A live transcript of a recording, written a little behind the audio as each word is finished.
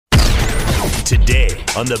today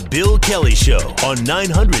on The Bill Kelly Show on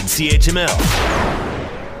 900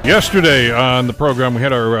 CHML. Yesterday on the program, we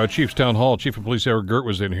had our Chiefs Town Hall. Chief of Police Eric Girt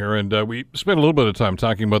was in here, and we spent a little bit of time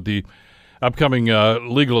talking about the upcoming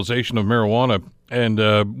legalization of marijuana and,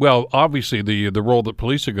 obviously the role that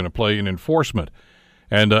police are going to play in enforcement.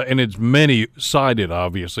 And it's many-sided,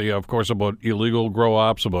 obviously, of course, about illegal grow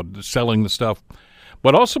ops, about selling the stuff,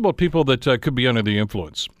 but also about people that could be under the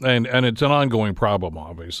influence. And it's an ongoing problem,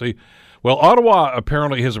 obviously. Well, Ottawa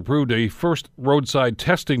apparently has approved a first roadside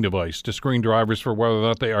testing device to screen drivers for whether or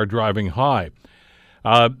not they are driving high.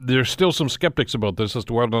 There's still some skeptics about this as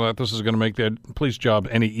to whether or not this is going to make the police job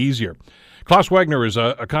any easier. Klaus Wagner is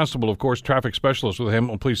a constable, of course, traffic specialist with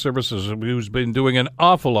Hamilton Police Services, who's been doing an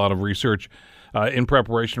awful lot of research in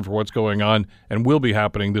preparation for what's going on and will be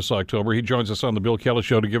happening this October. He joins us on the Bill Kelly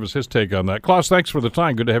Show to give us his take on that. Klaus, thanks for the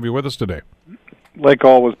time. Good to have you with us today. Like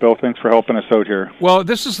always, Bill, thanks for helping us out here. Well,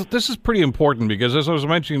 this is pretty important because, as I was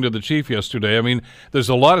mentioning to the chief yesterday, I mean, there's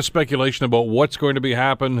a lot of speculation about what's going to be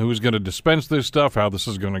happen, who's going to dispense this stuff, how this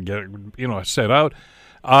is going to get set out.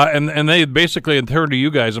 And they basically turn to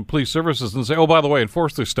you guys in police services and say, oh, by the way,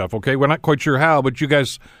 enforce this stuff, okay? We're not quite sure how, but you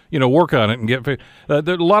guys, work on it and get there are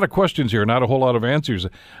a lot of questions here, not a whole lot of answers.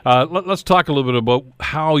 Let's talk a little bit about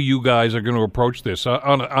how you guys are going to approach this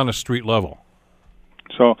on a street level.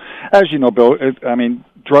 So, as you know, Bill,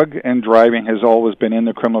 drug and driving has always been in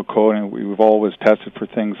the criminal code, and we've always tested for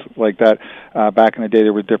things like that. Back in the day,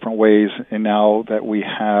 there were different ways, and now that we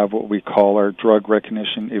have what we call our drug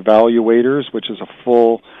recognition evaluators, which is a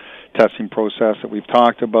full testing process that we've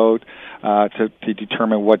talked about to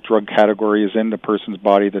determine what drug category is in the person's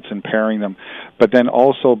body that's impairing them. But then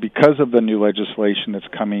also, because of the new legislation that's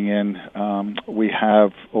coming in, we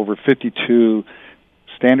have over 52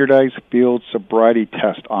 standardized field sobriety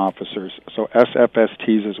test officers, so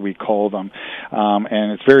SFSTs as we call them.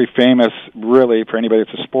 And it's very famous, really, for anybody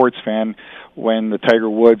that's a sports fan, when the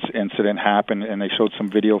Tiger Woods incident happened and they showed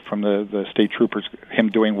some video from the state troopers,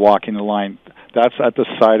 him doing walking the line. That's at the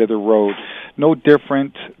side of the road. No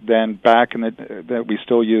different than back in that we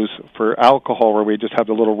still use for alcohol, where we just have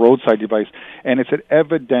the little roadside device, and it's an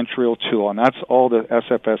evidentiary tool, and that's all the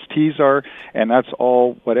SFSTs are, and that's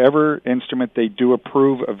all whatever instrument they do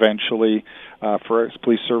approve eventually for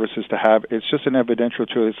police services to have. It's just an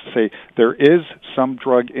evidentiary tool. It's to say there is some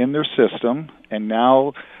drug in their system, and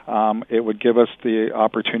now it would give us the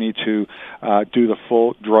opportunity to do the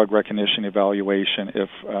full drug recognition evaluation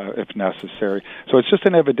if necessary. So it's just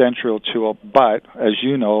an evidentiary tool, but as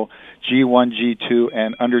you know, G1, G2,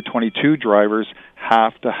 and under 22 drivers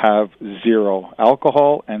have to have zero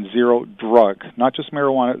alcohol and zero drug, not just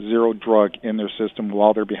marijuana, zero drug in their system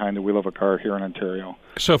while they're behind the wheel of a car here in Ontario.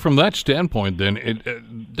 So from that standpoint, then,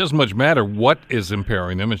 it doesn't much matter what is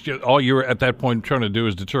impairing them. It's just all you're at that point trying to do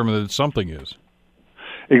is determine that something is.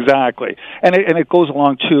 Exactly, and it goes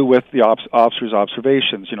along too with the officers'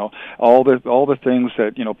 observations. All the things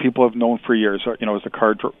that people have known for years. Is the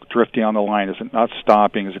car drifting on the line? Is it not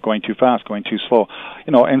stopping? Is it going too fast? Going too slow?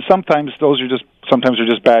 And sometimes they're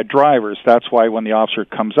just bad drivers. That's why when the officer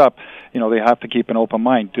comes up, they have to keep an open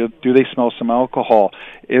mind. Do they smell some alcohol?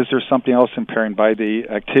 Is there something else impairing by the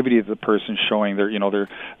activity of the person showing?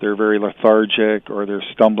 They're very lethargic, or they're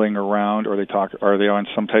stumbling around, or are they on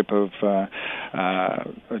some type of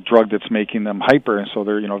a drug that's making them hyper, and so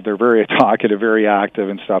they're very talkative, very active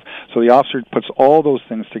and stuff. So the officer puts all those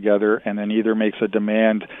things together and then either makes a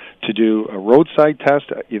demand to do a roadside test,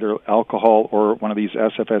 either alcohol or one of these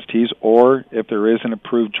SFSTs, or if there is an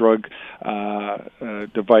approved drug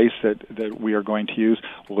device that we are going to use,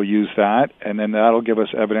 we'll use that, and then that'll give us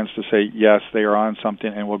evidence to say, yes, they are on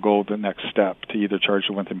something, and we'll go the next step to either charge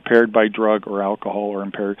them with impaired by drug or alcohol or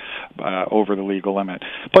impaired over the legal limit.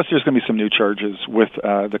 Plus, there's going to be some new charges with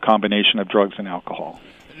the combination of drugs and alcohol.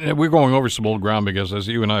 We're going over some old ground because, as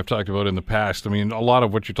you and I have talked about in the past, a lot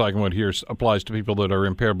of what you're talking about here applies to people that are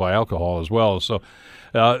impaired by alcohol as well. So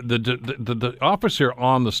the officer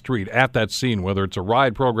on the street at that scene, whether it's a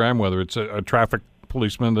ride program, whether it's a traffic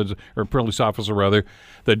policeman or police officer, rather,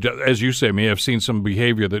 that, as you say, may have seen some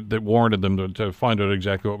behavior that warranted them to find out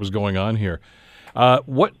exactly what was going on here.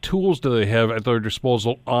 What tools do they have at their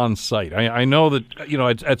disposal on site? I know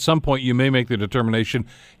that at some point you may make the determination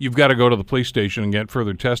you've got to go to the police station and get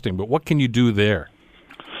further testing, but what can you do there?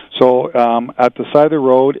 So at the side of the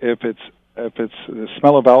road, if it's if it's the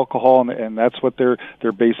smell of alcohol, and that's what they're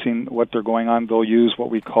basing what they're going on, they'll use what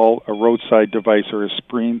we call a roadside device or a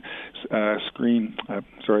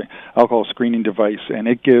alcohol screening device, and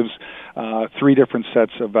it gives 3 different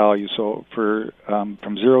sets of values. So for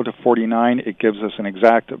from 0 to 49, it gives us an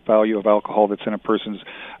exact value of alcohol that's in a person's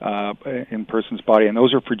body, and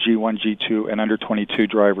those are for G1, G2, and under 22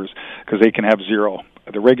 drivers, because they can have 0.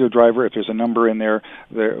 The regular driver, if there's a number in there,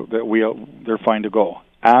 they're fine to go.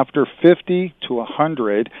 After 50 to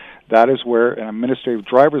 100, that is where an administrative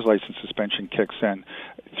driver's license suspension kicks in.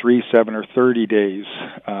 3, 7, or 30 days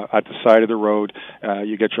at the side of the road,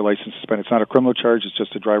 you get your license suspended. It's not a criminal charge, it's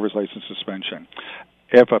just a driver's license suspension.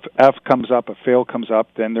 If a F comes up, a fail comes up,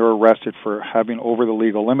 then they're arrested for having over the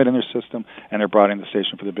legal limit in their system, and they're brought in the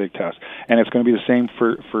station for the big test. And it's going to be the same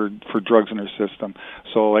for drugs in their system.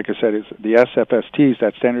 So, like I said, it's the SFSTs,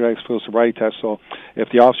 that standardized field sobriety test. So, if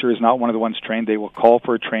the officer is not one of the ones trained, they will call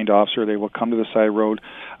for a trained officer. They will come to the side road,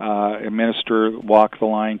 administer, walk the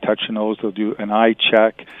line, touch the nose. They'll do an eye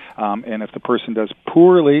check. And if the person does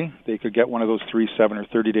poorly, they could get one of those 3, 7, or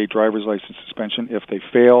 30-day driver's license suspension. If they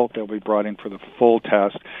fail, they'll be brought in for the full test.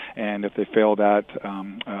 And if they fail that,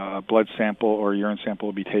 a blood sample or urine sample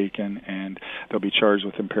will be taken, and they'll be charged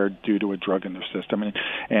with impaired due to a drug in their system.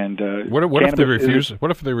 What if they refuse? What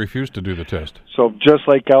if they refuse to do the test? So just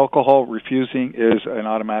like alcohol, refusing is an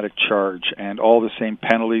automatic charge, and all the same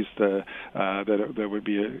penalties that would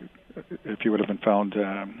be if you would have been found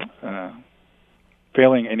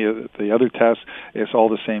failing any of the other tests. It's all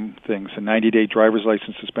the same things. A 90-day driver's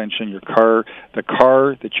license suspension, the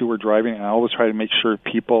car that you were driving, and I always try to make sure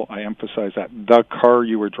I emphasize that, the car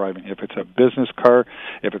you were driving. If it's a business car,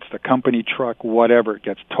 if it's the company truck, whatever, it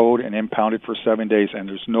gets towed and impounded for 7 days, and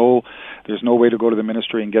there's no way to go to the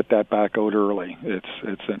ministry and get that back out early.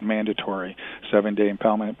 It's a mandatory 7-day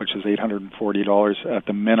impoundment, which is $840 at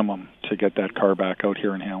the minimum to get that car back out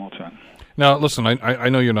here in Hamilton. Now, listen, I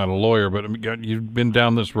know you're not a lawyer, but you've been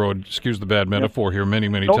down this road, excuse the bad metaphor here, many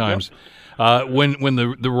times. When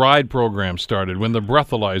the RIDE program started, when the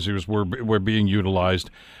breathalyzers were being utilized,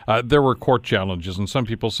 there were court challenges, and some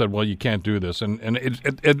people said, well, you can't do this. And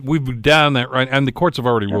we've done that, right? And the courts have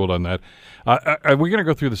already ruled on that. Are we going to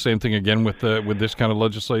go through the same thing again with this kind of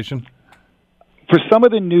legislation? For some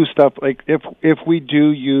of the new stuff, like if we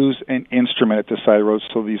do use an instrument at the side of the road,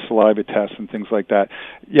 so these saliva tests and things like that,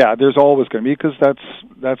 yeah, there's always going to be, because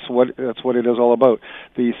that's what it is all about.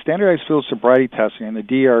 The standardized field sobriety testing and the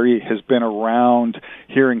DRE has been around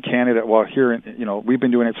here in Canada. Well, we've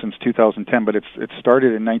been doing it since 2010, but it started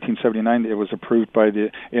in 1979. It was approved by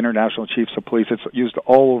the International Chiefs of Police. It's used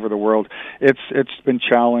all over the world. It's been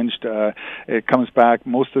challenged. It comes back.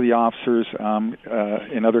 Most of the officers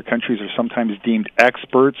in other countries are sometimes deemed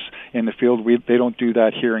experts in the field. They don't do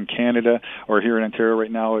that here in Canada or here in Ontario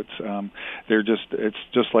right now. It's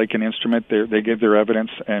just like an instrument. They give their evidence,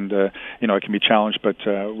 and it can be challenged, but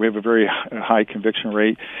we have a very high conviction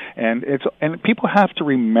rate, and people have to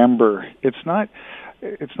remember it's not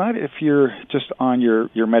if you're just on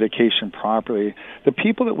your medication properly. The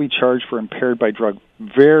people that we charge for impaired by drug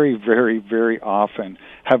very, very, very often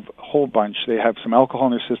have a whole bunch. They have some alcohol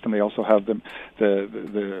in their system. They also have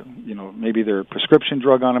maybe their prescription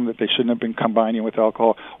drug on them that they shouldn't have been combining with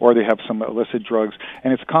alcohol, or they have some illicit drugs.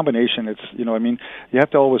 And it's a combination. It's you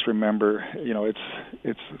have to always remember,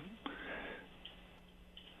 it's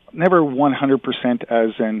never 100% as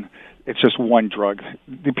in it's just one drug.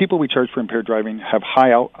 The people we charge for impaired driving have high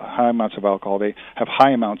amounts of alcohol. They have high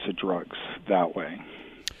amounts of drugs that way.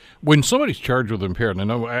 When somebody's charged with impaired, and I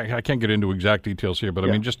know I can't get into exact details here, but I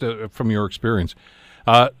mean, just from your experience,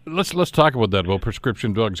 let's talk about that, about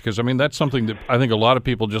prescription drugs, because I mean that's something that I think a lot of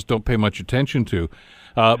people just don't pay much attention to.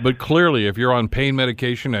 But clearly, if you're on pain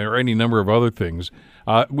medication or any number of other things,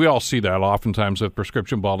 we all see that oftentimes with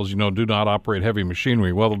prescription bottles. Do not operate heavy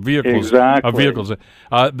machinery. Well, vehicles,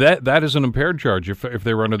 that is an impaired charge if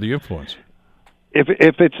they were under the influence. If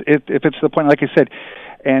it's the point, like I said.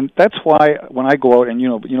 And that's why when I go out, and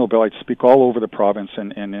Bill, I speak all over the province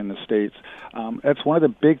and in the States. That's one of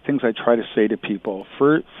the big things I try to say to people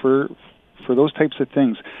for those types of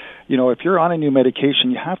things. If you're on a new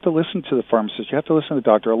medication, you have to listen to the pharmacist. You have to listen to the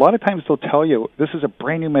doctor. A lot of times they'll tell you this is a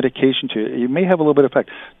brand new medication to you. It may have a little bit of effect.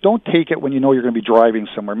 Don't take it when you know you're going to be driving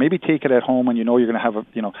somewhere. Maybe take it at home when you know you're going to have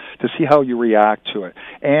to see how you react to it.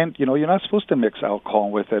 And you're not supposed to mix alcohol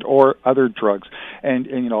with it or other drugs. And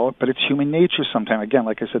but it's human nature sometimes. Again,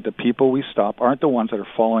 like I said, the people we stop aren't the ones that are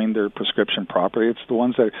following their prescription properly. It's the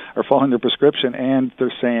ones that are following their prescription, and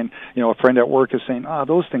they're saying, a friend at work is saying,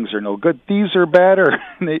 those things are no good. these are better.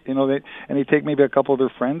 And they take maybe a couple of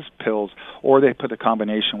their friends' pills, or they put a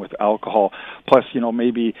combination with alcohol. Plus,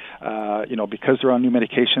 maybe because they're on new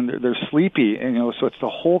medication, they're sleepy, and so it's the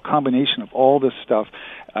whole combination of all this stuff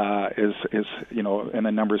is and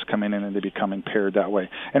the numbers come in and they become impaired that way.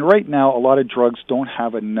 And right now, a lot of drugs don't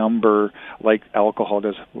have a number like alcohol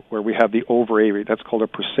does, where we have the over A rate. That's called a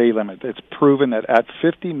per se limit. It's proven that at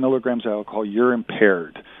 50 milligrams of alcohol, you're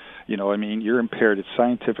impaired. You're impaired. It's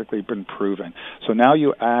scientifically been proven. So now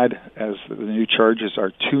you add, as the new charges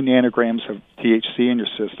are, 2 nanograms of THC in your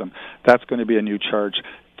system. That's going to be a new charge.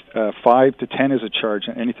 5 to 10 is a charge,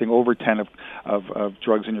 and anything over 10 of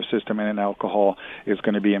drugs in your system and in alcohol is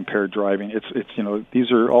going to be impaired driving. It's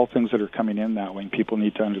these are all things that are coming in that way, and people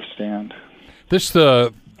need to understand. This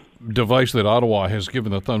device that Ottawa has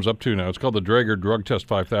given the thumbs up to now, it's called the Draeger Drug Test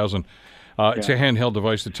 5000. It's a handheld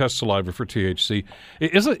device that tests saliva for THC.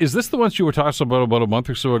 Is this the ones you were talking about a month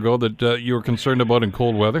or so ago that you were concerned about in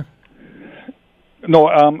cold weather?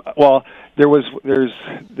 No. Well,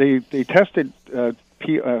 they tested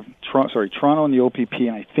Toronto and the OPP,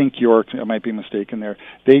 and I think York, I might be mistaken there.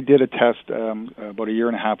 They did a test about a year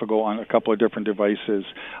and a half ago on a couple of different devices,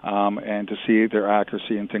 and to see their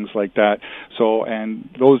accuracy and things like that. So, and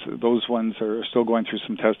those ones are still going through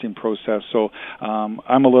some testing process. So,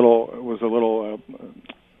 was a little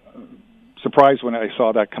surprised when I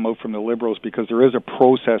saw that come out from the Liberals, because there is a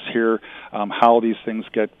process here how these things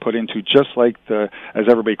get put into, just like as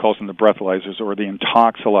everybody calls them, the breathalyzers or the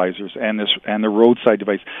intoxilizers and the roadside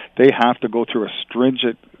device. They have to go through a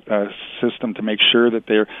stringent system to make sure that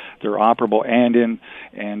they're operable and in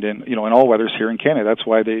all weathers here in Canada. That's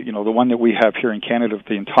why the one that we have here in Canada,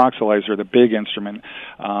 the intoxilizer, the big instrument,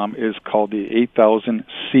 is called the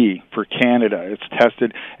 8000C for Canada. It's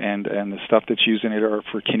tested, and the stuff that's used in it are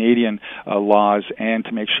for Canadian laws, and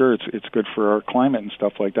to make sure it's good for our climate and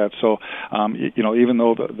stuff like that. So even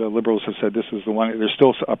though the Liberals have said this is the one, there's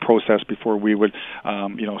still a process before we would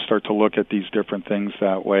start to look at these different things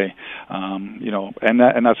that way. And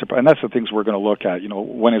that's the things we're going to look at.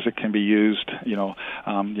 When is it can be used?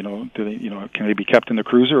 Can they be kept in the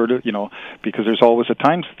cruiser? Or because there's always a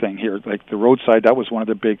time thing here. Like the roadside, that was one of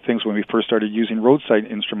the big things when we first started using roadside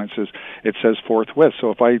instruments. Is it says forthwith.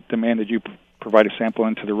 So if I demanded you provide a sample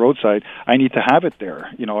into the roadside, I need to have it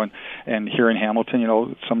there, and here in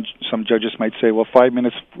Hamilton, some judges might say, well, 5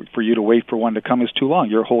 minutes for you to wait for one to come is too long.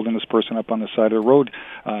 You're holding this person up on the side of the road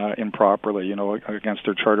improperly, against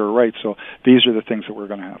their charter rights. So these are the things that we're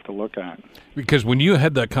going to have to look at. Because when you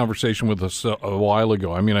had that conversation with us a while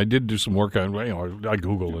ago, I did do some work on, I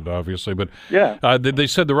Googled it, obviously, but yeah, they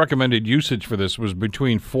said the recommended usage for this was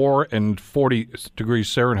between 4 and 40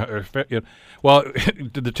 degrees Fahrenheit. Well,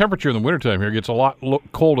 the temperature in the wintertime here gets a lot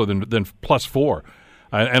colder than +4.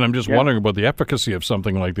 And I'm just wondering about the efficacy of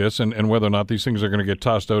something like this and whether or not these things are going to get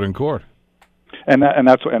tossed out in court. And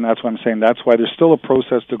that's what I'm saying. That's why there's still a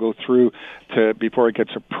process to go through before it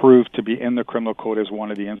gets approved to be in the criminal code as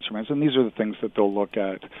one of the instruments. And these are the things that they'll look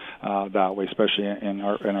at that way, especially in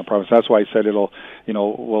our province. That's why I said will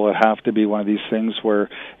it have to be one of these things where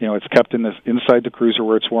it's kept inside the cruiser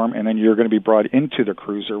where it's warm, and then you're going to be brought into the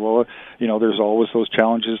cruiser. Well, there's always those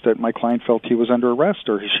challenges that my client felt he was under arrest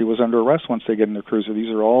or she was under arrest once they get in the cruiser. These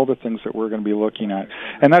are all the things that we're going to be looking at,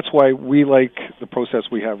 and that's why we like the process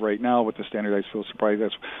we have right now with the standardized field sobriety.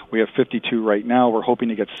 We have 52 right now. We're hoping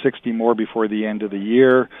to get 60 more before the end of the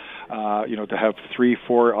year. To have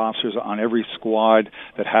 3-4 officers on every squad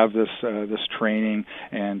that have this training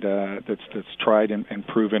and that's tried and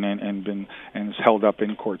proven and is held up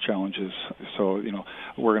in court challenges. So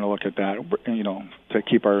we're going to look at that. To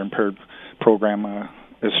keep our impaired program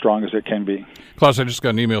as strong as it can be. Klaus, I just got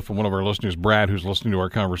an email from one of our listeners, Brad, who's listening to our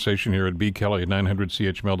conversation here at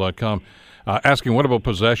bkelly@900chml.com, asking, what about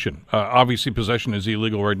possession? Obviously, possession is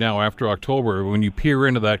illegal right now after October. When you peer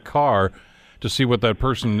into that car to see what that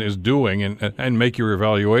person is doing and make your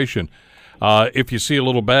evaluation, if you see a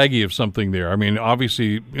little baggie of something there,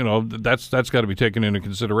 obviously, that's got to be taken into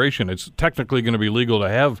consideration. It's technically going to be legal to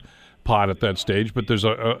have pot at that stage, but there's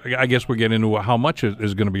I guess we get into how much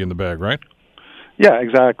is going to be in the bag, right? Yeah,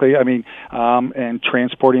 exactly. And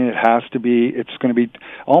transporting it's going to be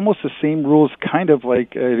almost the same rules, kind of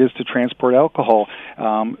like it is to transport alcohol.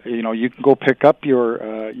 You can go pick up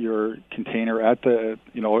your container at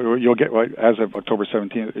you'll get, as of October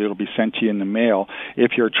 17th, it'll be sent to you in the mail.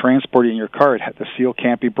 If you're transporting your car, the seal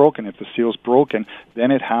can't be broken. If the seal's broken,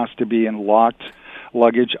 then it has to be in locked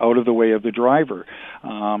luggage out of the way of the driver.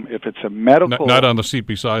 If it's a medical... Not on the seat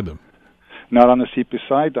beside them. not on the seat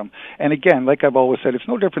beside them. And again, like I've always said, it's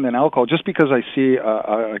no different than alcohol. Just because I see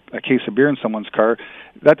a case of beer in someone's car,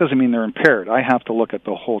 that doesn't mean they're impaired. I have to look at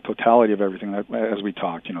the whole totality of everything, as we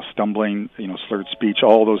talked, stumbling, slurred speech,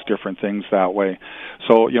 all those different things that way.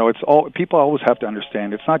 So, it's all, people always have to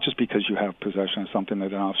understand, it's not just because you have possession of something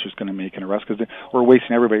that an officer's going to make an arrest, because we're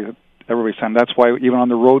wasting everybody's time. That's why even on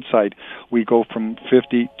the roadside, we go from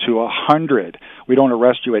 50 to 100. We don't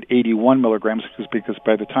arrest you at 81 milligrams because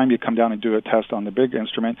by the time you come down and do a test on the big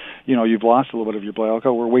instrument, you've lost a little bit of your blood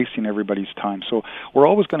alcohol. We're wasting everybody's time. So we're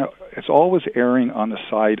always it's always erring on the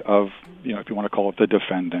side of, if you want to call it the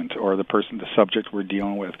defendant or the subject we're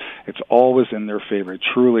dealing with. It's always in their favor. It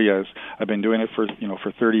truly is. I've been doing it for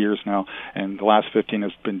 30 years now, and the last 15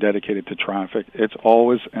 has been dedicated to traffic. It's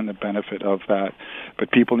always in the benefit of that.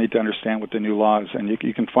 But people need to understand what the new law is, and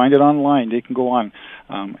you can find it online. They can go on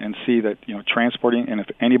and see that transporting, and if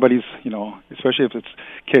anybody's especially if it's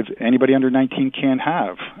kids, anybody under 19 can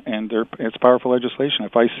have, and it's powerful legislation.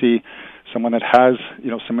 If I see someone that has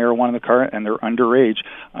some marijuana in the car and they're underage,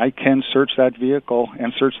 I can search that vehicle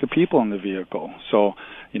and search the people in the vehicle. So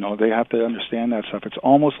they have to understand that stuff. It's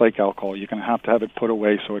almost like alcohol. You're going to have it put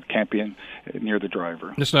away so it can't be near the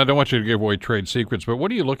driver. Listen, I don't want you to give away trade secrets, but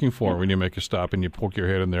what are you looking for when you make a stop and you poke your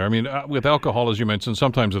head in there? I mean, with alcohol, as you mentioned,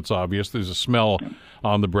 sometimes it's obvious. There's a smell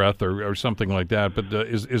on the breath or something like that. But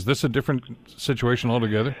is this a different situation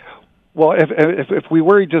altogether? Well, if we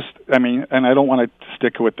were and I don't want to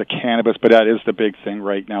stick with the cannabis, but that is the big thing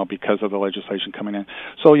right now because of the legislation coming in.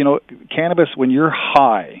 So, cannabis, when you're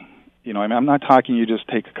high, I'm not talking you just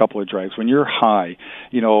take a couple of drags. When you're high,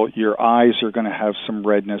 your eyes are going to have some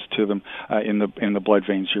redness to them in the blood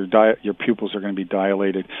veins. Your pupils are going to be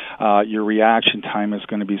dilated. Your reaction time is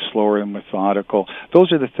going to be slower and methodical.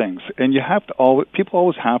 Those are the things. And people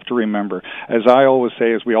always have to remember, as I always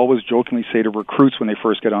say, as we always jokingly say to recruits when they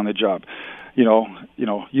first get on the job,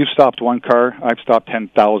 you've stopped one car, I've stopped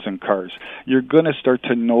 10,000 cars. You're going to start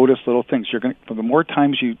to notice little things. The more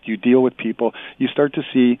times you deal with people, you start to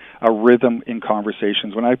see a rhythm in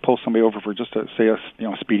conversations. When I pull somebody over for just a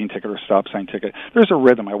speeding ticket or a stop sign ticket, there's a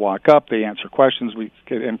rhythm. I walk up, they answer questions, we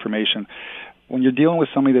get information. When you're dealing with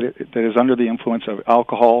somebody that is under the influence of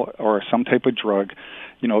alcohol or some type of drug,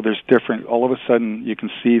 there's different. All of a sudden, you can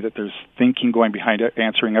see that there's thinking going behind it,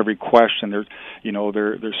 answering every question. They're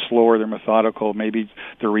slower, they're methodical. Maybe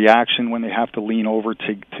the reaction when they have to lean over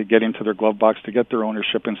to get into their glove box to get their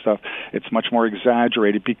ownership and stuff, it's much more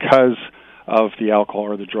exaggerated because of the alcohol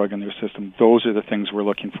or the drug in their system. Those are the things we're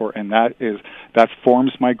looking for, and that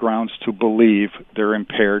forms my grounds to believe they're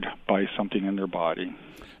impaired by something in their body.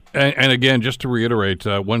 And again, just to reiterate,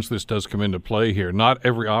 once this does come into play here, not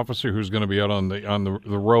every officer who's going to be out on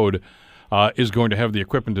the road is going to have the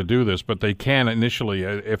equipment to do this, but they can initially,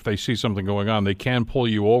 if they see something going on, they can pull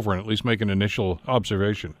you over and at least make an initial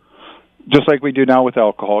observation. Just like we do now with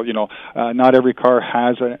alcohol, not every car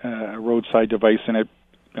has a roadside device in it.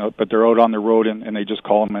 But they're out on the road and they just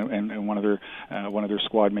call them and one of their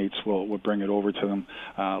squad mates will bring it over to them,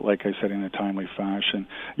 like I said, in a timely fashion.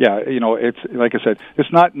 Yeah, it's like I said, it's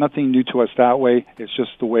nothing new to us that way. It's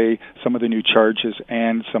just the way some of the new charges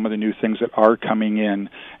and some of the new things that are coming in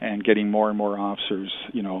and getting more and more officers.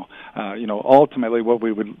 Ultimately, what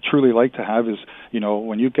we would truly like to have is,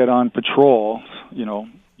 when you get on patrol,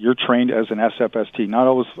 you're trained as an SFST, not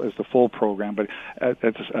always as the full program, but at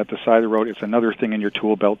the side of the road, it's another thing in your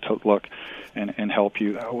tool belt to look and help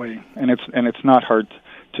you that way. And it's not hard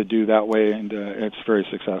to do that way, and it's very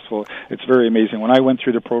successful. It's very amazing. When I went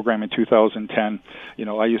through the program in 2010,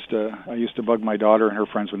 I used to bug my daughter and her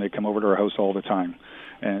friends when they come over to our house all the time.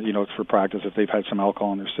 And it's for practice if they've had some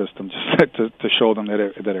alcohol in their system, just to show them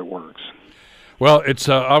that it works. Well, it's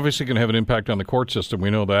obviously going to have an impact on the court system. We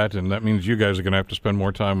know that, and that means you guys are going to have to spend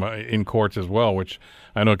more time in courts as well, which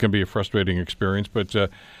I know can be a frustrating experience. But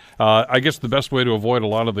I guess the best way to avoid a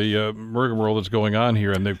lot of the rigmarole that's going on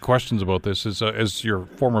here and the questions about this is, as your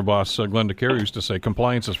former boss, Glenn DeCarey, used to say,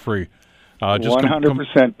 compliance is free.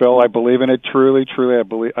 100%, Bill. I believe in it. Truly.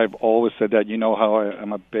 I've always said that. How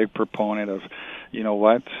I'm a big proponent of,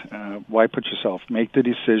 why put yourself? Make the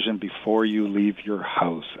decision before you leave your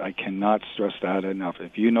house. I cannot stress that enough.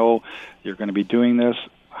 If you know you're going to be doing this,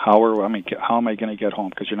 how am I going to get home?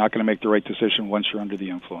 Because you're not going to make the right decision once you're under the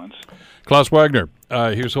influence. Klaus Wagner,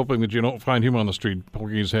 here's hoping that you don't find him on the street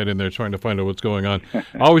poking his head in there trying to find out what's going on. I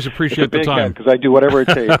always appreciate the time. Because I do whatever it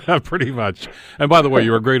takes. Pretty much. And by the way,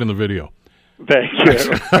 you were great in the video. Thank you.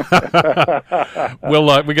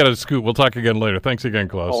 We got to scoot. We'll talk again later. Thanks again,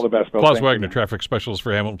 Klaus. All the best, Bill. Klaus Wagner, traffic specialist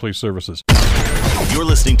for Hamilton Police Services. You're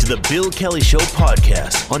listening to the Bill Kelly Show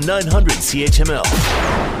podcast on 900 CHML.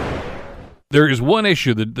 There is one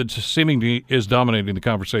issue that seemingly is dominating the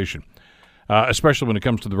conversation, especially when it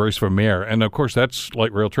comes to the race for mayor. And, of course, that's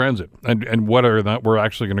light rail transit and whether or not we're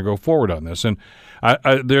actually going to go forward on this. And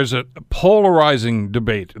there's a polarizing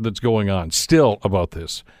debate that's going on still about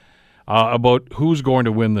this, about who's going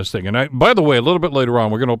to win this thing. And, by the way, a little bit later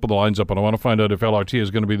on, we're going to open the lines up, and I want to find out if LRT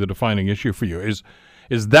is going to be the defining issue for you.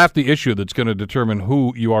 Is that the issue that's going to determine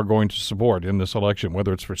who you are going to support in this election,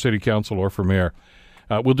 whether it's for city council or for mayor?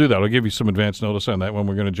 We'll do that. I'll give you some advance notice on that when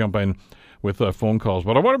we're going to jump in with phone calls.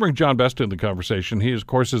 But I want to bring John Best into the conversation. He, of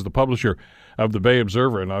course, is the publisher of the Bay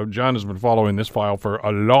Observer. Now, John has been following this file for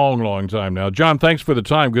a long, long time now. John, thanks for the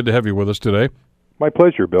time. Good to have you with us today. My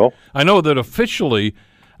pleasure, Bill. I know that officially,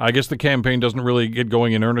 I guess the campaign doesn't really get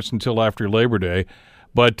going in earnest until after Labor Day.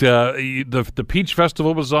 But the Peach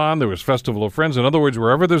Festival was on. There was Festival of Friends. In other words,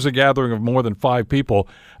 wherever there's a gathering of more than 5 people,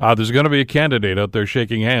 there's going to be a candidate out there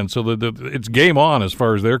shaking hands. So it's game on as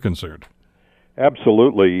far as they're concerned.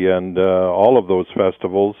 Absolutely, and all of those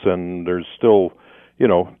festivals, and there's still, 2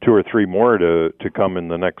 or 3 more to come in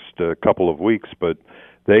the next couple of weeks. But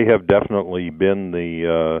they have definitely been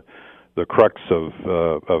the crux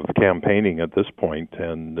of campaigning at this point,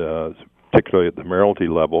 and particularly at the mayoralty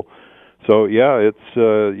level. So yeah, it's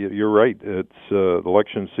you're right. It's the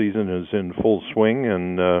election season is in full swing,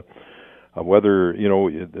 and whether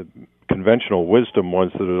the conventional wisdom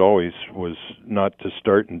was that it always was not to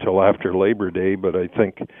start until after Labor Day, but I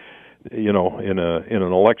think in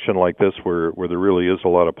an election like this where there really is a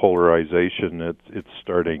lot of polarization, it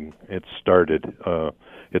started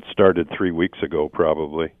 3 weeks ago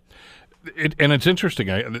probably. And it's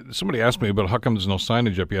interesting. Somebody asked me about how come there's no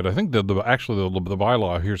signage up yet. I think the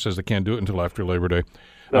bylaw here says they can't do it until after Labor Day.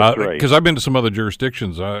 That's right. Because I've been to some other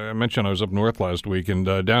jurisdictions. I mentioned I was up north last week, and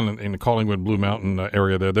down in the Collingwood Blue Mountain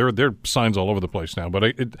area there are signs all over the place now.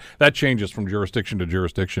 But that changes from jurisdiction to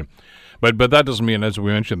jurisdiction. But that doesn't mean, as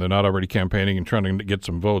we mentioned, they're not already campaigning and trying to get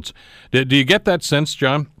some votes. Do you get that sense,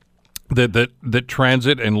 John, that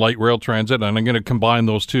transit and light rail transit, and I'm going to combine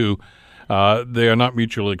those two, they are not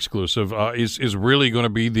mutually exclusive, is really going to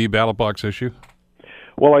be the ballot box issue?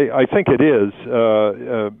 Well, I think it is,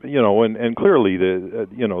 and clearly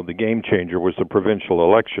the game changer was the provincial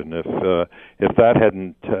election. If that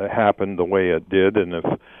hadn't happened the way it did, and if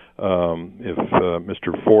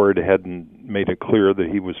Mr. Ford hadn't made it clear that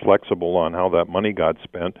he was flexible on how that money got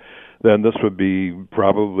spent, then this would be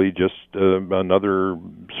probably just another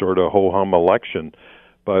sort of ho-hum election.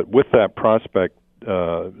 But with that prospect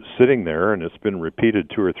sitting there, and it's been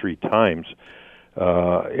repeated 2 or 3 times,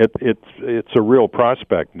 it's a real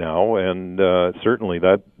prospect now, and certainly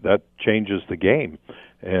that changes the game,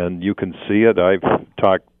 and you can see it. I've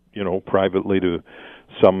talked, privately to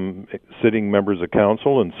some sitting members of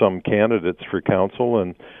council and some candidates for council,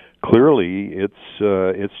 and clearly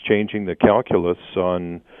it's changing the calculus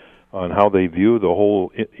on how they view the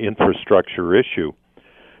whole infrastructure issue.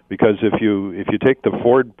 Because if you take the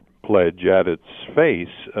Ford pledge at its face,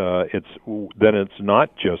 it's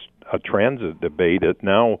not just a transit debate. It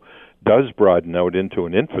now does broaden out into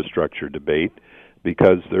an infrastructure debate,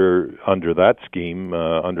 because under that scheme,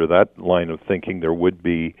 under that line of thinking, there would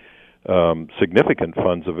be significant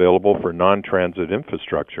funds available for non-transit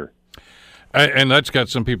infrastructure. And that's got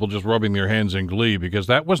some people just rubbing their hands in glee, because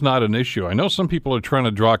that was not an issue. I know some people are trying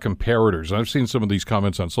to draw comparators. I've seen some of these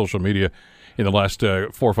comments on social media in the last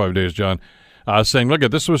 4 or 5 days, John, saying, look,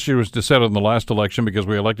 this issue was decided in the last election because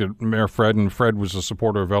we elected Mayor Fred, and Fred was a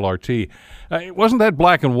supporter of LRT. It wasn't that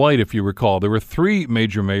black and white, if you recall. There were 3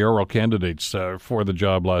 major mayoral candidates for the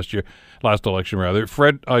job last election.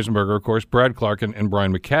 Fred Eisenberger, of course, Brad Clark, and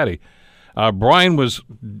Brian McCaddy. Brian was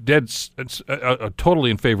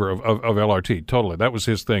totally in favor of LRT, totally. That was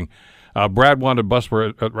his thing. Brad wanted bus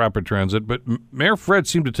rapid transit, but Mayor Fred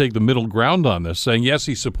seemed to take the middle ground on this, saying, yes,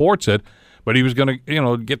 he supports it, but he was going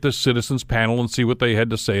to, get this citizens panel and see what they had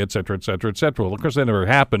to say, et cetera, et cetera, et cetera. Well, of course, that never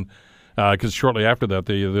happened, because shortly after that,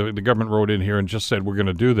 the government wrote in here and just said, we're going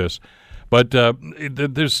to do this. But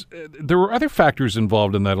there were other factors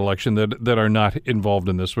involved in that election that are not involved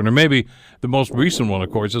in this one. Or maybe the most recent one, of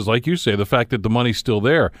course, is, like you say, the fact that the money's still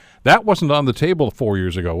there. That wasn't on the table 4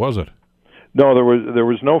 years ago, was it? No, there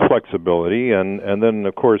was no flexibility, and then,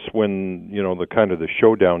 of course, when the kind of the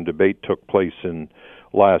showdown debate took place in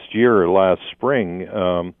last spring,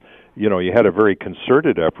 you had a very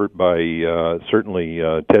concerted effort by certainly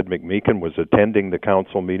Ted McMeekin was attending the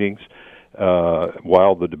council meetings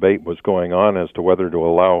while the debate was going on as to whether to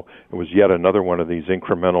allow. It was yet another one of these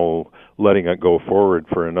incremental letting it go forward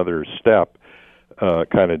for another step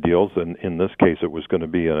kind of deals, and in this case it was going to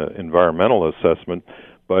be an environmental assessment.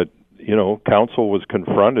 But council was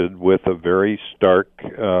confronted with a very stark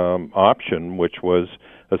option, which was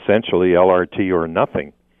essentially LRT or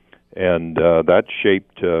nothing. And that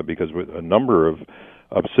shaped, because a number of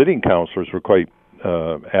sitting councillors were quite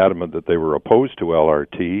adamant that they were opposed to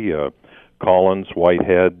LRT, Collins,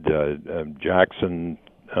 Whitehead, Jackson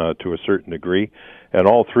to a certain degree, and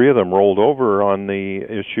all three of them rolled over on the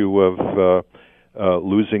issue of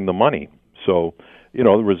losing the money. So, there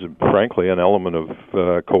was frankly an element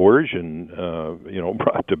of coercion,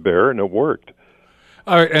 brought to bear, and it worked.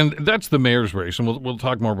 All right, and that's the mayor's race, and we'll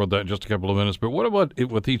talk more about that in just a couple of minutes. But what about it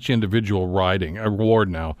with each individual riding, a ward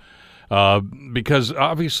now? Because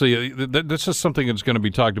obviously this is something that's going to be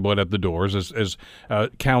talked about at the doors as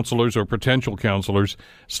councillors or potential councillors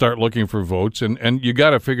start looking for votes, and you got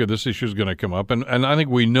to figure this issue is going to come up. And I think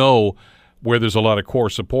we know where there's a lot of core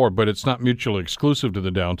support, but it's not mutually exclusive to the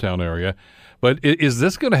downtown area. But is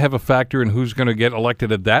this going to have a factor in who's going to get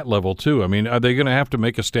elected at that level too? I mean, are they going to have to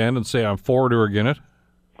make a stand and say I'm for it or against it?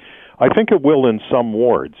 I think it will in some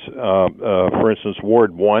wards. For instance,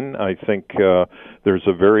 Ward 1, I think there's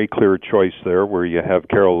a very clear choice there where you have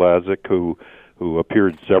Carol Lazick, who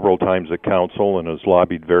appeared several times at council and has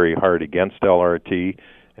lobbied very hard against LRT,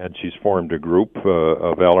 and she's formed a group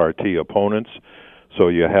of LRT opponents. So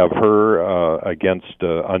you have her against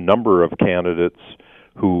a number of candidates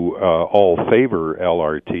who all favor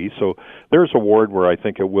LRT. So there's a ward where I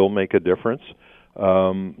think it will make a difference.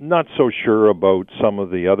 Not so sure about some of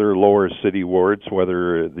the other lower city wards,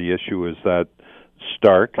 whether the issue is that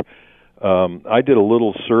stark. I did a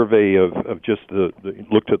little survey of just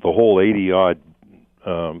looked at the whole 80-odd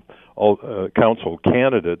council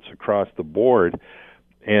candidates across the board,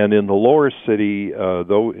 and in the lower city,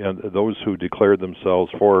 those who declared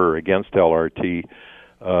themselves for or against LRT,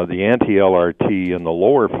 the anti-LRT in the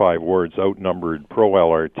lower 5 wards outnumbered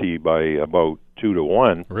pro-LRT by about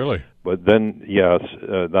 2-1. Really? But then, yes,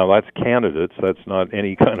 now that's candidates. That's not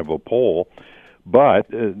any kind of a poll.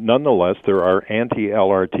 But nonetheless, there are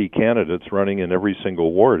anti-LRT candidates running in every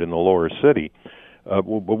single ward in the lower city. But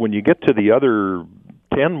when you get to the other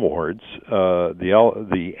 10 wards,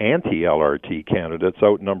 the anti-LRT candidates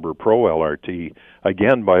outnumber pro-LRT,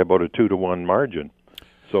 again, by about a 2-1 margin.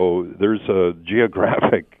 So there's a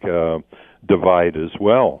geographic divide as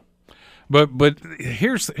well. But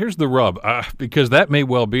here's the rub, because that may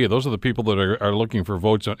well be. Those are the people that are looking for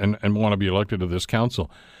votes and want to be elected to this council.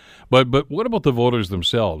 But what about the voters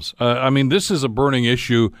themselves? I mean, this is a burning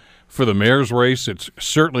issue for the mayor's race. It's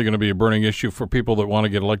certainly going to be a burning issue for people that want to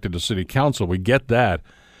get elected to city council. We get that.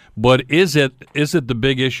 But is it the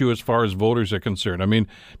big issue as far as voters are concerned? I mean,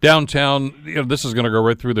 downtown, this is going to go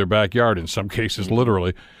right through their backyard in some cases,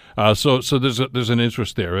 literally. So there's an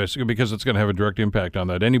interest there because it's going to have a direct impact on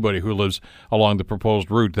that. Anybody who lives along the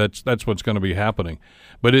proposed route, that's what's going to be happening.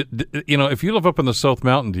 But if you live up in the South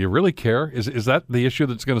Mountain, do you really care? Is that the issue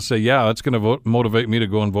that's going to say, yeah, that's going to motivate me to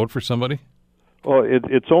go and vote for somebody? Well,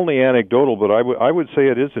 it's only anecdotal, but I would say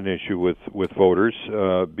it is an issue with voters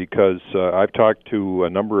because I've talked to a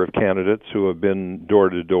number of candidates who have been door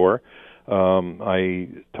to door. I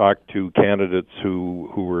talked to candidates who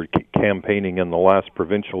were campaigning in the last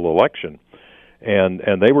provincial election, and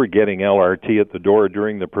they were getting LRT at the door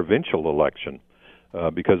during the provincial election.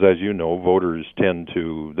 Because, as you know, voters tend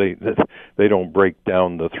to they don't break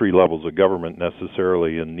down the 3 levels of government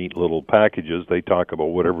necessarily in neat little packages. They talk about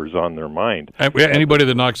whatever's on their mind. Anybody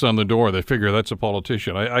that knocks on the door, they figure that's a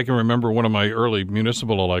politician. I can remember one of my early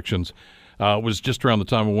municipal elections was just around the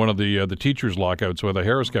time of one of the teachers' lockouts by the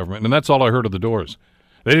Harris government, and that's all I heard at the doors.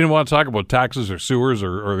 They didn't want to talk about taxes or sewers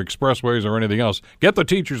or expressways or anything else. Get the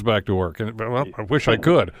teachers back to work. And, well, I wish I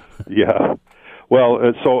could. Yeah. Well,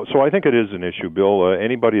 so I think it is an issue, Bill.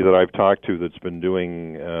 Anybody that I've talked to that's been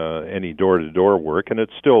doing any door-to-door work, and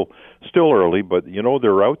it's still early, but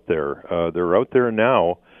they're out there. They're out there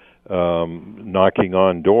now, knocking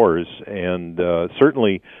on doors, and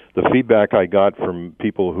certainly the feedback I got from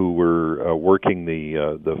people who were working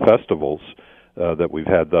the festivals that we've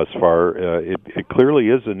had thus far, it clearly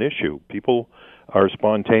is an issue. People are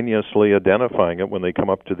spontaneously identifying it when they come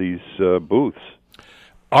up to these booths.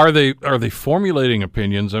 Are they formulating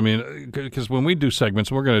opinions? I mean, because when we do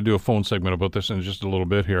segments, we're going to do a phone segment about this in just a little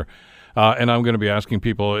bit here, and I'm going to be asking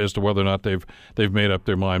people as to whether or not they've made up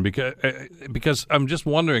their mind. Because I'm just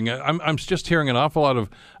wondering, I'm just hearing an awful lot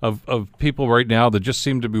of people right now that just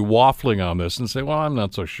seem to be waffling on this and say, well, I'm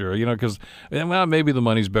not so sure, because maybe the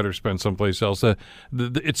money's better spent someplace else.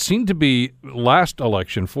 It seemed to be last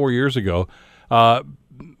election 4 years ago.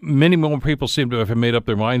 Many more people seem to have made up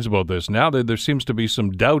their minds about this. Now there seems to be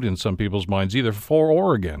some doubt in some people's minds, either for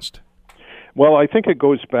or against. Well, I think it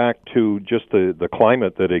goes back to just the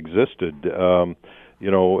climate that existed.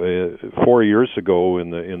 4 years ago in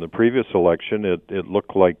the previous election, it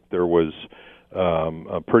looked like there was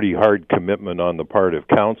a pretty hard commitment on the part of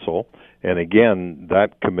council, and again,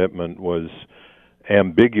 that commitment was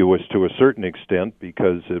ambiguous to a certain extent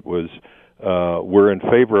because it was we're in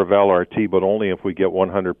favor of LRT, but only if we get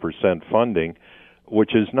 100% funding,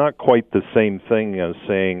 which is not quite the same thing as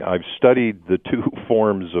saying I've studied the two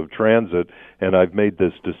forms of transit and I've made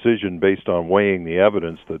this decision based on weighing the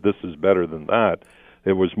evidence that this is better than that.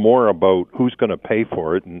 It was more about who's going to pay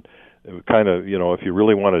for it, and it kind of, if you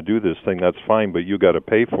really want to do this thing, that's fine, but you got to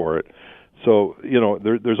pay for it. So,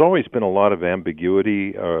 there's always been a lot of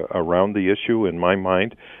ambiguity around the issue in my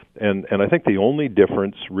mind, and I think the only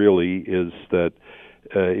difference really is that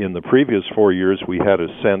in the previous 4 years we had a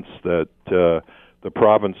sense that the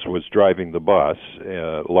province was driving the bus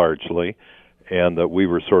largely, and that we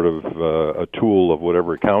were sort of a tool of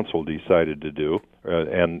whatever council decided to do,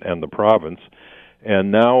 and the province.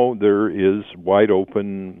 And now there is wide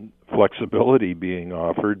open flexibility being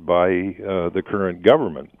offered by the current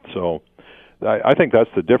government. So I think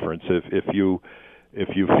that's the difference. If you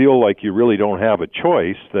feel like you really don't have a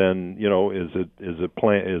choice, then is it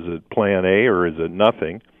plan A or is it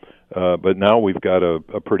nothing? But now we've got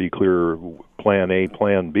a pretty clear plan A,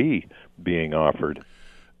 plan B being offered.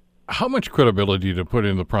 How much credibility to put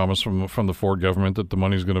in the promise from the Ford government that the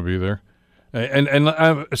money's going to be there?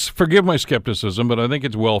 And forgive my skepticism, but I think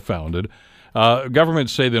it's well-founded.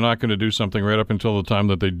 Governments say they're not going to do something right up until the time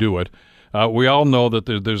that they do it. We all know that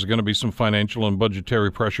there's going to be some financial and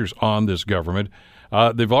budgetary pressures on this government.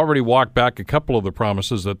 They've already walked back a couple of the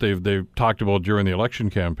promises that they've talked about during the election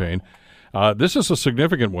campaign. This is a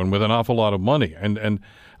significant one with an awful lot of money. And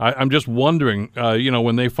I'm just wondering,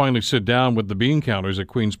 when they finally sit down with the bean counters at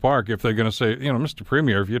Queen's Park, if they're going to say, Mr.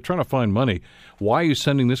 Premier, if you're trying to find money, why are you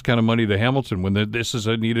sending this kind of money to Hamilton when this is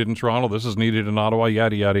needed in Toronto, this is needed in Ottawa,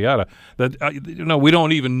 yada, yada, yada. That, we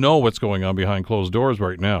don't even know what's going on behind closed doors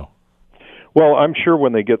right now. Well, I'm sure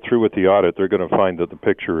when they get through with the audit, they're going to find that the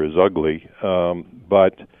picture is ugly.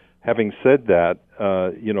 But having said that,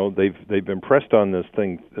 they've been pressed on this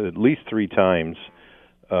thing at least 3 times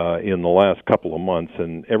in the last couple of months,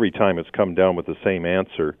 and every time it's come down with the same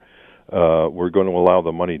answer. We're going to allow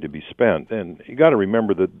the money to be spent. And you got to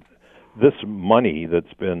remember that this money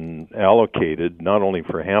that's been allocated, not only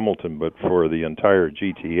for Hamilton but for the entire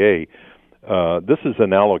GTA, this is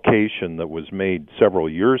an allocation that was made several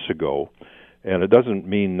years ago, and it doesn't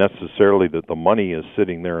mean necessarily that the money is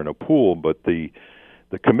sitting there in a pool, but the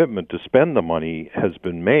commitment to spend the money has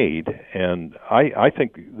been made, and I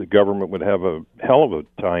think the government would have a hell of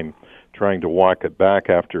a time trying to walk it back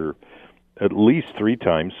after at least 3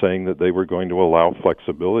 times saying that they were going to allow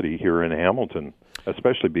flexibility here in Hamilton,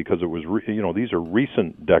 especially because it was, these are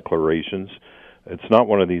recent declarations. It's not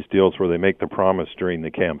one of these deals where they make the promise during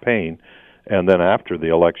the campaign, and then after the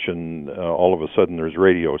election, all of a sudden there's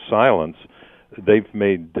radio silence. They've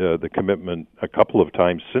made the commitment a couple of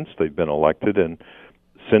times since they've been elected, and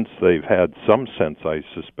since they've had some sense, I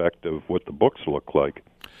suspect, of what the books look like.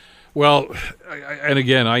 Well, and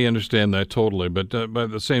again, I understand that totally, but by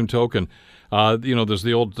the same token, there's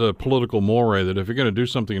the old political moray that if you're going to do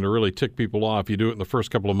something to really tick people off, you do it in the first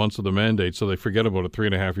couple of months of the mandate so they forget about it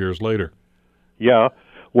 3.5 years later. Yeah,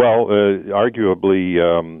 well, arguably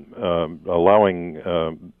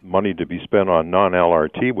allowing money to be spent on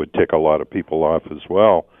non-LRT would tick a lot of people off as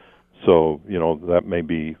well. So, that may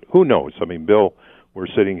be, who knows? I mean, Bill, we're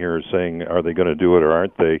sitting here saying, are they going to do it or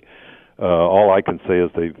aren't they? All I can say is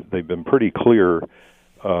they've been pretty clear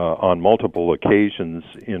on multiple occasions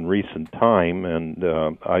in recent time, and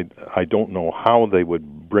I don't know how they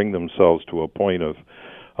would bring themselves to a point of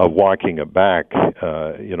walking it back,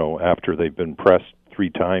 after they've been pressed 3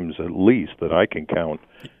 times at least that I can count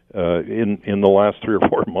in the last 3 or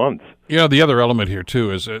 4 months. Yeah, the other element here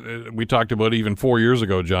too is we talked about even 4 years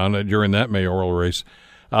ago, John, during that mayoral race.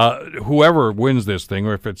 Whoever wins this thing,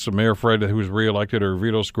 or if it's Mayor Fred who's reelected, or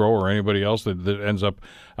Vito Scro, or anybody else that ends up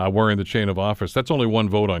wearing the chain of office, that's only one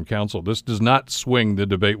vote on council. This does not swing the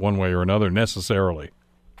debate one way or another necessarily.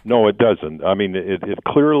 No, it doesn't. I mean, it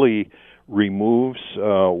clearly removes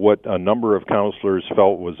what a number of councillors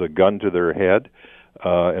felt was a gun to their head,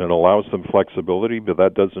 and it allows them flexibility, but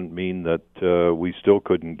that doesn't mean that we still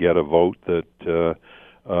couldn't get a vote that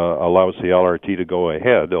allows the LRT to go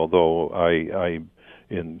ahead, although I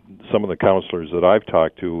in some of the councillors that I've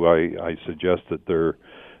talked to, I suggest that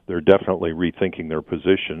they're definitely rethinking their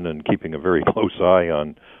position and keeping a very close eye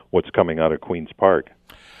on what's coming out of Queen's Park.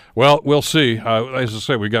 Well, we'll see. As I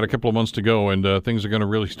say, we've got a couple of months to go, and things are going to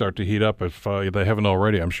really start to heat up if they haven't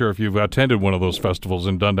already. I'm sure if you've attended one of those festivals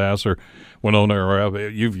in Dundas or Winona, or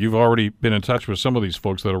you've already been in touch with some of these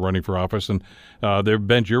folks that are running for office, and they've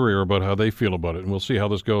bent your ear about how they feel about it, and we'll see how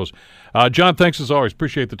this goes. John, thanks as always.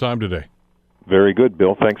 Appreciate the time today. Very good,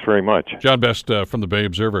 Bill. Thanks very much. John Best from the Bay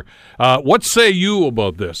Observer. What say you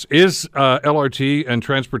about this? Is LRT and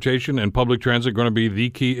transportation and public transit going to be the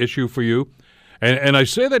key issue for you? And I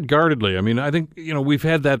say that guardedly. I mean, I think, we've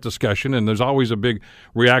had that discussion, and there's always a big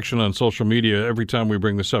reaction on social media every time we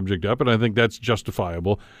bring the subject up, and I think that's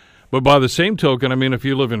justifiable. But by the same token, I mean, if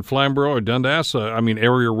you live in Flamborough or Dundas,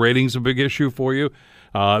 area rating's a big issue for you.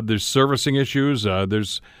 There's servicing issues.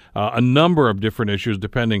 There's a number of different issues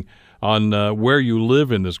depending on where you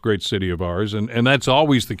live in this great city of ours. And that's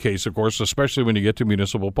always the case, of course, especially when you get to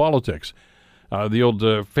municipal politics. The old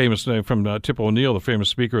famous name from Tip O'Neill, the famous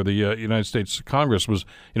Speaker of the United States Congress, was,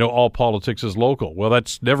 all politics is local. Well,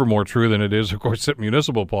 that's never more true than it is, of course, at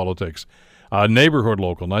municipal politics. Neighborhood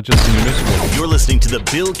local, not just municipal. You're listening to the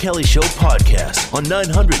Bill Kelly Show podcast on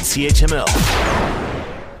 900 CHML.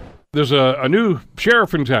 There's a new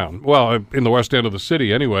sheriff in town, well, in the west end of the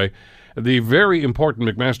city anyway. The very important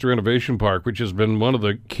McMaster Innovation Park, which has been one of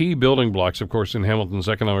the key building blocks, of course, in Hamilton's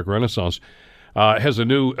economic renaissance, has a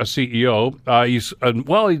new CEO. He's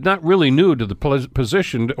not really new to the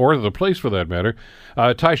position or to the place for that matter.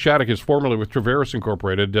 Ty Shattuck is formerly with Traveris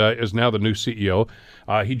Incorporated, is now the new CEO.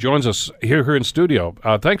 He joins us here in studio.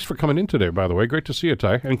 Thanks for coming in today, by the way. Great to see you,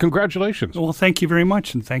 Ty, and congratulations. Well, thank you very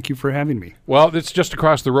much, and thank you for having me. Well, it's just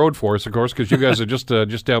across the road for us, of course, because you guys are just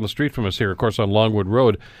down the street from us here, of course, on Longwood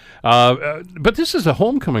Road. But this is a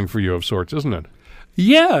homecoming for you of sorts, isn't it?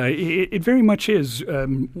 Yeah, it very much is.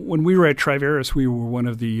 When we were at Traveris, we were one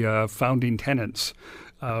of the founding tenants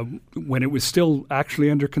when it was still actually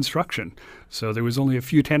under construction. So there was only a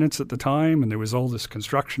few tenants at the time, and there was all this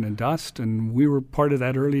construction and dust, and we were part of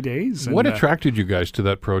that early days. What attracted you guys to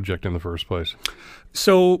that project in the first place?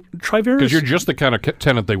 So Traveris... Because you're just the kind of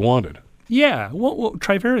tenant they wanted. Yeah, well,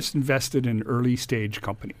 Traveris invested in early stage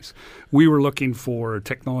companies. We were looking for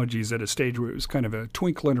technologies at a stage where it was kind of a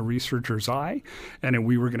twinkle in a researcher's eye, and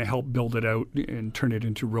we were going to help build it out and turn it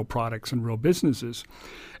into real products and real businesses.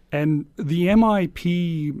 And the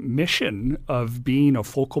MIP mission of being a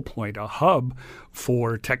focal point, a hub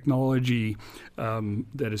for technology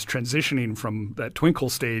that is transitioning from that twinkle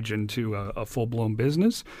stage into a full-blown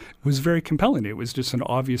business was very compelling. It was just an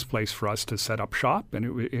obvious place for us to set up shop,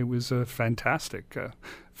 and it was a fantastic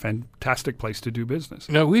place to do business.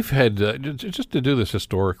 Now, we've had, just to do this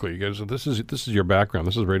historically, because this is your background,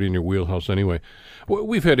 this is right in your wheelhouse anyway.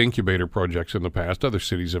 We've had incubator projects in the past. Other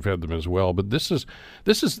cities have had them as well, but this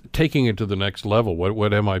is taking it to the next level, what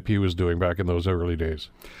MIP was doing back in those early days.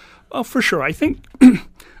 Well, for sure. I think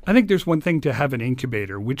there's one thing to have an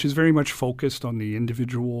incubator, which is very much focused on the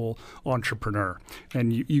individual entrepreneur,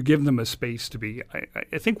 and you give them a space to be.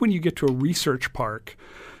 I think when you get to a research park,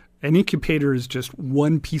 an incubator is just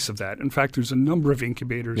one piece of that. In fact, there's a number of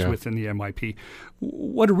incubators within the MIP.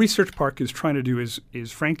 What a research park is trying to do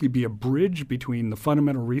is frankly be a bridge between the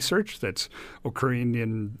fundamental research that's occurring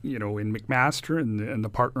in McMaster and the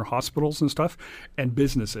partner hospitals and stuff, and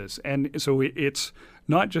businesses. And so it's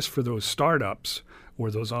not just for those startups or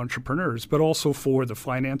those entrepreneurs, but also for the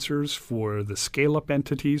financiers, for the scale-up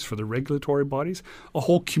entities, for the regulatory bodies, a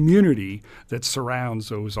whole community that surrounds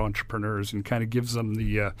those entrepreneurs and kind of gives them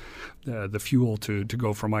the fuel to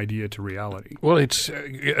go from idea to reality. Well, it's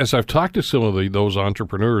as I've talked to some of those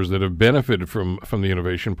entrepreneurs that have benefited from the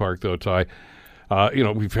Innovation Park, though, Ty,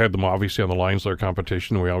 we've had them obviously on the Lions Lair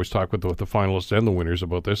competition. We always talk with the finalists and the winners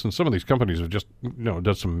about this, and some of these companies have just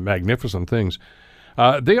done some magnificent things.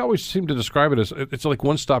 They always seem to describe it as it's like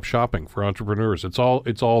one-stop shopping for entrepreneurs. It's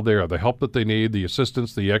all there. The help that they need, the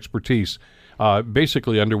assistance, the expertise,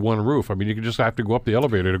 basically under one roof. I mean, you can just have to go up the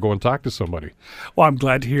elevator to go and talk to somebody. Well, I'm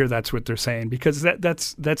glad to hear that's what they're saying, because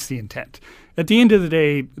that's the intent. At the end of the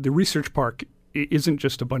day, the research park isn't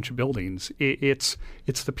just a bunch of buildings. It's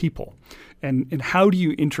the people. And how do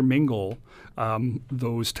you intermingle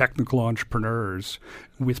those technical entrepreneurs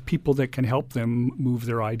with people that can help them move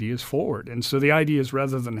their ideas forward? And so the idea is,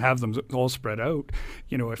 rather than have them all spread out,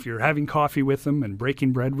 if you're having coffee with them and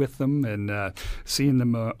breaking bread with them and seeing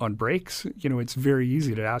them on breaks, it's very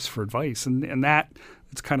easy to ask for advice. And that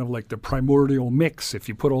it's kind of like the primordial mix. If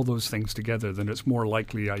you put all those things together, then it's more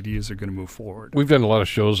likely ideas are going to move forward. We've done a lot of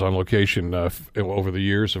shows on location over the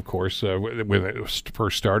years, of course, when it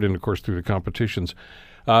first started, and, of course, through the competitions.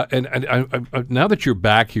 Now that you're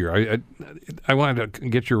back here, I wanted to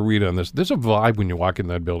get your read on this. There's a vibe when you walk in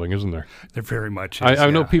that building, isn't there? There very much is. I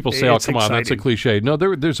know people say, "Oh, come on, that's a exciting. cliche." No,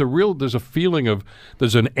 there's a feeling of,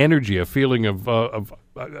 there's an energy, a feeling of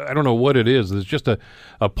I don't know what it is. There's just a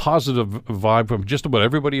positive vibe from just about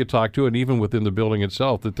everybody you talk to, and even within the building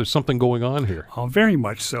itself, that there's something going on here. Oh, very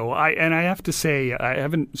much so. I have to say, I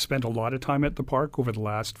haven't spent a lot of time at the park over the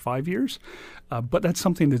last 5 years, but that's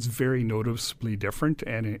something that's very noticeably different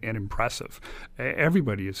and impressive.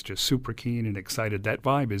 Everybody is just super keen and excited. That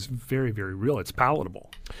vibe is very, very real. It's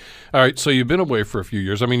palatable. All right, so you've been away for a few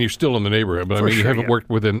years. I mean, you're still in the neighborhood, but you haven't worked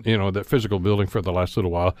within that physical building for the last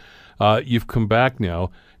little while. You've come back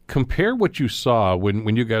now. Compare what you saw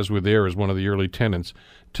when you guys were there as one of the early tenants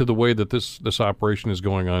to the way that this operation is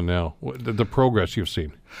going on now, the progress you've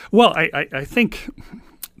seen. Well, I think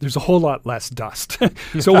there's a whole lot less dust.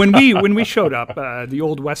 So when we showed up, the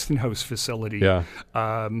old Westinghouse facility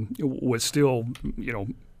was still,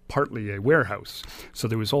 partly a warehouse. So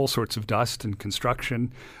there was all sorts of dust and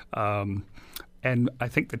construction. And I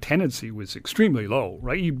think the tenancy was extremely low,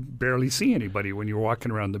 right? You barely see anybody when you're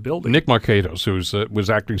walking around the building. Nick Marcatos, who was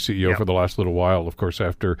acting CEO for the last little while, of course,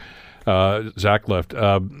 after Zach left,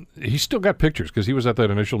 he's still got pictures because he was at that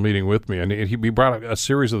initial meeting with me, and he brought a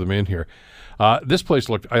series of them in here. This place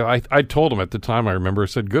looked, I told him at the time, I remember, I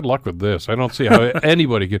said, good luck with this. I don't see how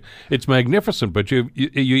anybody could. It's magnificent, but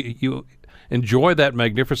you enjoy that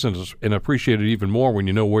magnificence and appreciate it even more when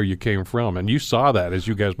you know where you came from. And you saw that as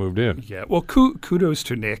you guys moved in. Yeah, well, kudos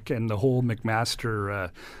to Nick and the whole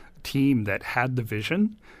McMaster team that had the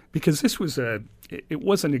vision, because this was it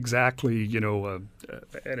wasn't exactly,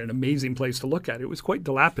 an amazing place to look at. It was quite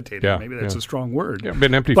dilapidated. Yeah, Maybe that's a strong word. Yeah,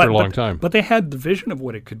 been empty for a long time. But they had the vision of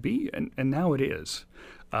what it could be, and now it is.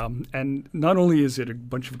 And not only is it a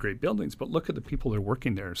bunch of great buildings, but look at the people that are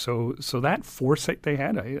working there. So that foresight they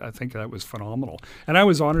had, I think that was phenomenal. And I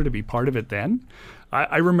was honored to be part of it then.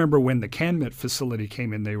 I remember when the CanMet facility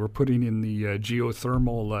came in, they were putting in the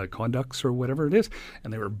geothermal conducts or whatever it is,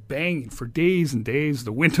 and they were banging for days and days.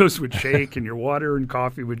 The windows would shake and your water and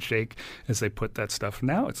coffee would shake as they put that stuff.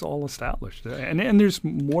 Now it's all established, and there's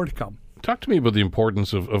more to come. Talk to me about the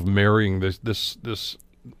importance of marrying this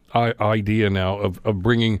idea now of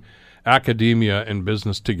bringing academia and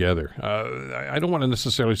business together. I don't want to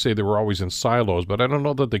necessarily say they were always in silos, but I don't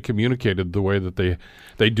know that they communicated the way that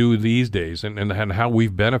they do these days, and how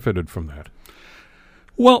we've benefited from that.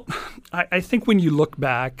 Well, I think when you look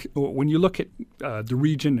back, when you look at the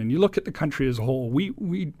region and you look at the country as a whole,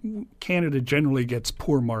 Canada generally gets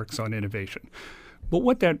poor marks on innovation. But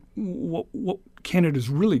what Canada's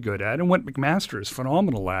really good at, and what McMaster is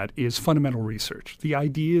phenomenal at, is fundamental research. The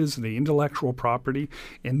ideas, the intellectual property,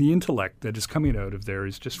 and the intellect that is coming out of there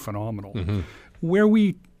is just phenomenal. Mm-hmm. Where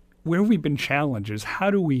we've been challenged is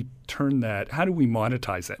how do we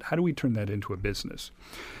monetize that? How do we turn that into a business?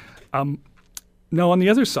 Now, on the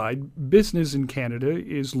other side, business in Canada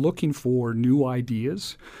is looking for new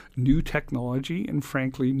ideas, new technology, and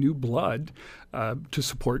frankly, new blood to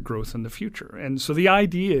support growth in the future. And so the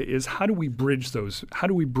idea is, how do we bridge those? How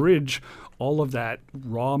do we bridge all of that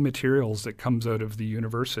raw materials that comes out of the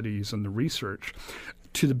universities and the research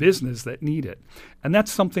to the business that need it? And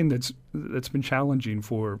that's something that's been challenging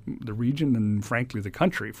for the region and frankly the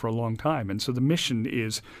country for a long time. And so the mission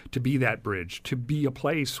is to be that bridge, to be a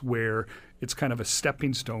place where it's kind of a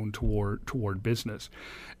stepping stone toward business.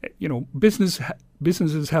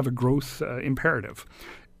 Businesses have a growth imperative,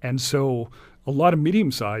 and so a lot of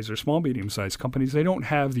medium-sized or small medium-sized companies, they don't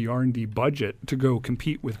have the R&D budget to go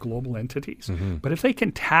compete with global entities. Mm-hmm. But if they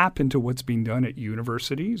can tap into what's being done at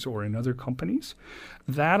universities or in other companies,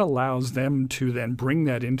 that allows them to then bring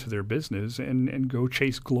that into their business and go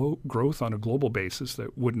chase growth on a global basis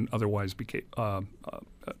that wouldn't otherwise be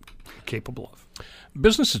capable of.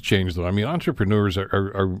 Business has changed, though. I mean, entrepreneurs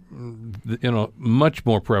are much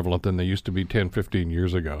more prevalent than they used to be 10, 15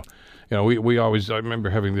 years ago. We always, I remember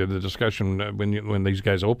having the discussion when these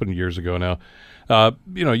guys opened years ago now.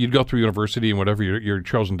 You'd go through university and whatever your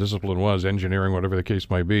chosen discipline was, engineering, whatever the case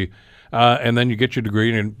might be, and then you get your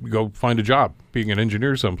degree and go find a job being an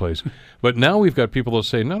engineer someplace. But now we've got people that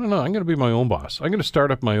say, no, I'm going to be my own boss. I'm going to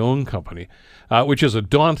start up my own company, which is a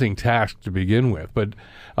daunting task to begin with. But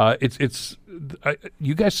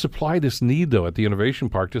you guys supply this need, though, at the Innovation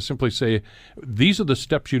Park to simply say, these are the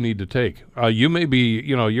steps you need to take. You may be,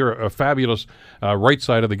 you're a fabulous right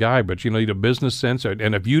side of the guy, but you need a business sense.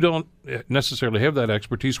 And if you don't necessarily have that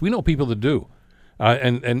expertise, we know people that do.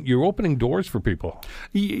 And you're opening doors for people.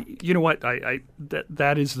 You know what?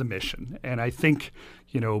 That is the mission. And I think,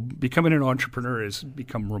 Becoming an entrepreneur has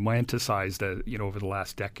become romanticized, over the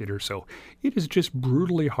last decade or so. It is just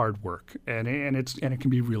brutally hard work, and it can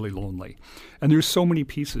be really lonely. And there's so many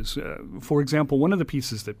pieces. For example, one of the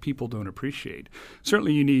pieces that people don't appreciate,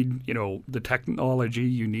 certainly you need, the technology,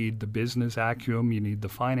 you need the business acumen, you need the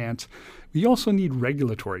finance. You also need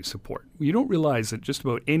regulatory support. You don't realize that just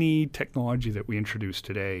about any technology that we introduce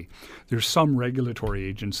today, there's some regulatory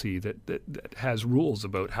agency that has rules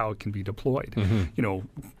about how it can be deployed.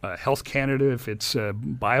 Health Canada, if it's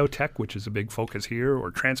biotech, which is a big focus here,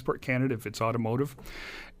 or Transport Canada, if it's automotive,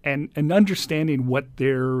 and understanding what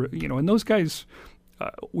they're, and those guys.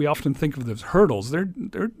 We often think of them as hurdles. They're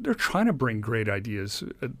trying to bring great ideas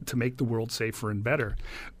to make the world safer and better,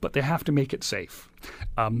 but they have to make it safe.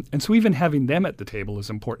 And so even having them at the table is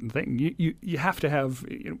an important thing. You have to have,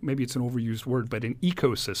 maybe it's an overused word, but an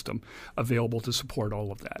ecosystem available to support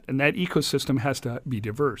all of that. And that ecosystem has to be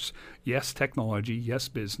diverse. Yes, technology. Yes,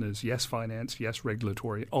 business. Yes, finance. Yes,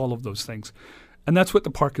 regulatory. All of those things. And that's what the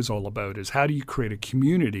park is all about, is how do you create a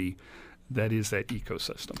community that is that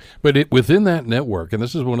ecosystem. But within that network, and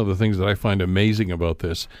this is one of the things that I find amazing about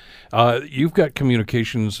this, you've got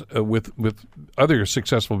communications with other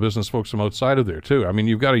successful business folks from outside of there, too. I mean,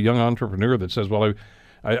 you've got a young entrepreneur that says, well,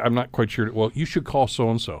 I'm not quite sure. Well, you should call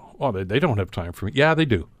so-and-so. Oh, they don't have time for me. Yeah, they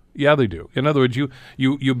do. Yeah, they do. In other words,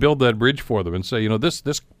 you build that bridge for them and say,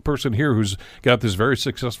 this person here who's got this very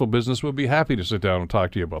successful business would be happy to sit down and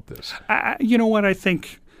talk to you about this. You know what I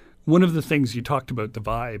think? One of the things you talked about, the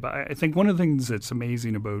vibe, I think one of the things that's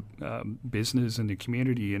amazing about business and the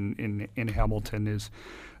community in Hamilton is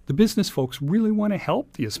the business folks really want to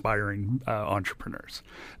help the aspiring entrepreneurs.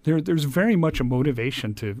 There's very much a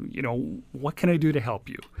motivation to, what can I do to help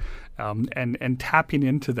you? And tapping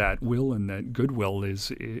into that will and that goodwill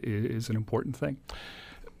is an important thing.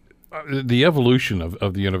 The evolution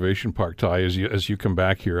of the Innovation Park, Ty, as you come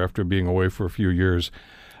back here after being away for a few years,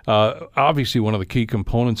 obviously, one of the key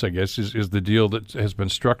components, I guess, is the deal that has been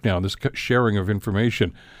struck now, this sharing of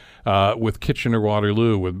information with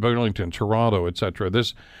Kitchener-Waterloo, with Burlington, Toronto, et cetera.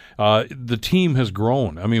 The team has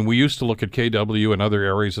grown. I mean, we used to look at KW and other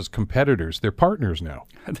areas as competitors. They're partners now.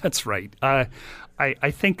 That's right. I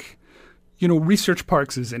think research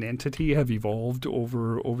parks as an entity have evolved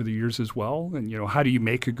over the years as well. And, how do you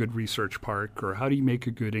make a good research park, or how do you make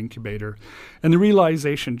a good incubator? And the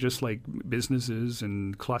realization, just like businesses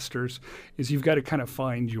and clusters, is you've got to kind of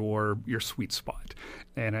find your sweet spot.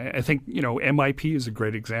 And I think, MIP is a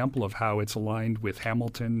great example of how it's aligned with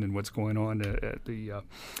Hamilton and what's going on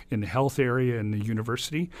in the health area and the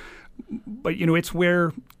university. But it's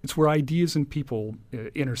where ideas and people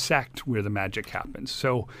intersect, where the magic happens.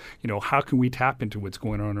 So how can we tap into what's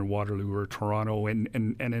going on in Waterloo or Toronto and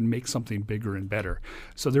then make something bigger and better?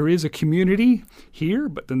 So there is a community here,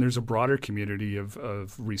 but then there's a broader community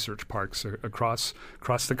of research parks across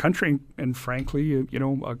the country, and frankly,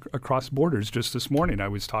 across borders. Just this morning, I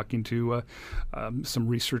was talking to some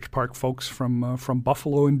research park folks from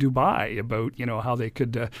Buffalo and Dubai about how they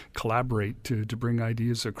could collaborate to bring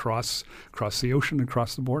ideas across the ocean,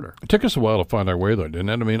 across the border. It took us a while to find our way, though, didn't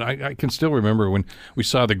it? I mean, I can still remember when we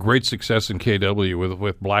saw the great success in KW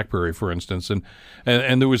with BlackBerry, for instance,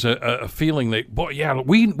 and there was a feeling that, boy, yeah,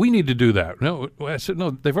 we need to do that. No, I said,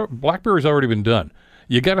 no, BlackBerry's already been done.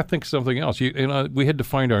 You got to think something else. We had to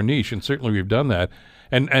find our niche, and certainly we've done that.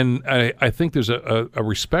 And I think there's a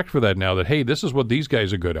respect for that now, that, hey, this is what these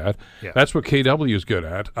guys are good at. Yeah. That's what KW is good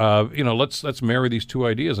at. Let's marry these two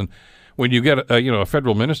ideas. And when you get a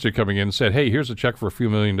federal minister coming in and said, hey, here's a check for a few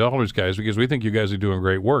 $1 million, guys, because we think you guys are doing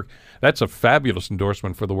great work, that's a fabulous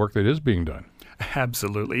endorsement for the work that is being done.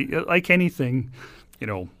 Absolutely. Like anything,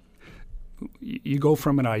 you go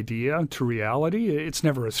from an idea to reality. It's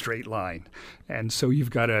never a straight line. And so you've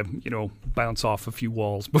got to, bounce off a few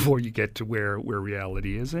walls before you get to where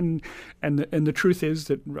reality is. And the truth is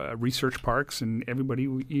that research parks and everybody,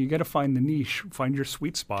 you got to find the niche, find your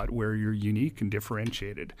sweet spot where you're unique and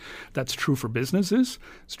differentiated. That's true for businesses,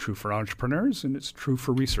 it's true for entrepreneurs, and it's true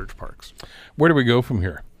for research parks. Where do we go from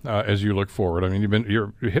here as you look forward? I mean,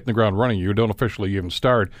 you're hitting the ground running. You don't officially even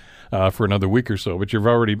start for another week or so, but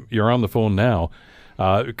you're on the phone now.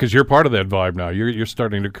 Because you're part of that vibe now. You're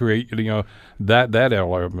starting to create, that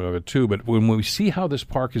element of it too. But when we see how this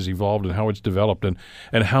park has evolved and how it's developed and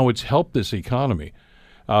how it's helped this economy,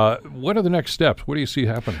 what are the next steps? What do you see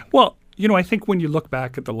happening? Well, I think when you look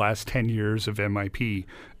back at the last 10 years of MIP,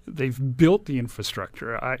 they've built the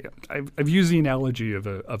infrastructure. I've used the analogy of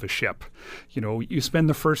a ship. You spend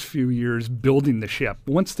the first few years building the ship.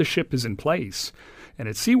 Once the ship is in place and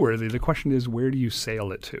it's seaworthy, the question is, where do you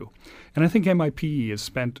sail it to? And I think MIP has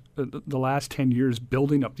spent the last 10 years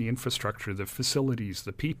building up the infrastructure, the facilities,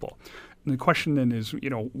 the people. And the question then is,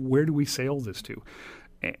 where do we sail this to?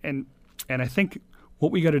 And I think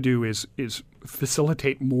what we got to do is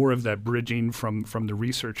facilitate more of that bridging from the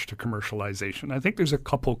research to commercialization. I think there's a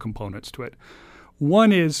couple components to it.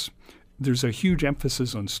 One is there's a huge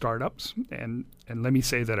emphasis on startups, and let me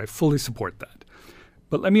say that I fully support that.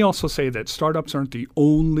 But let me also say that startups aren't the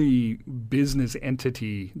only business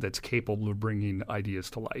entity that's capable of bringing ideas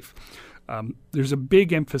to life. There's a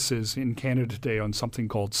big emphasis in Canada today on something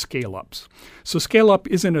called scale-ups. So scale-up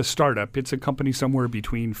isn't a startup. It's a company somewhere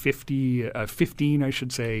between 15, I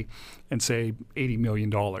should say, and say $80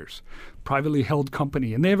 million. Privately held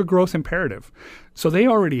company, and they have a growth imperative. So they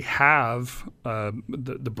already have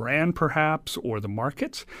the brand perhaps or the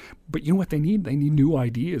markets, but you know what they need? They need new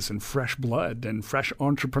ideas and fresh blood and fresh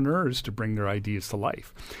entrepreneurs to bring their ideas to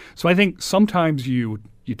life. So I think sometimes you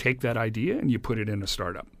take that idea and you put it in a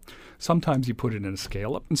startup. Sometimes you put it in a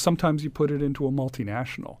scale-up, and sometimes you put it into a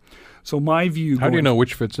multinational. So my view... How do you know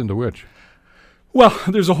which fits into which? Well,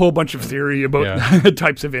 there's a whole bunch of theory about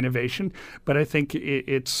types of innovation, but I think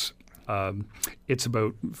it's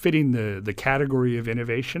about fitting the category of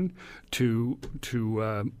innovation to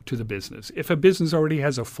the business. If a business already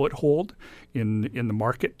has a foothold in the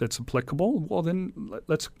market that's applicable, well then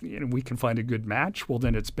we can find a good match. Well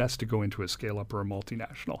then it's best to go into a scale up or a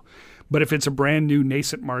multinational. But if it's a brand new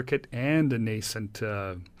nascent market and a nascent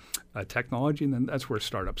technology, then that's where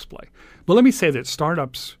startups play. But let me say that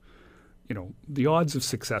startups, the odds of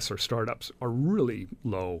success or startups are really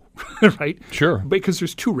low, right? Sure. Because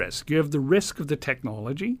there's two risks. You have the risk of the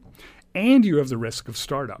technology and you have the risk of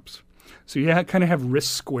startups. So you kind of have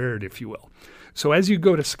risk squared, if you will. So as you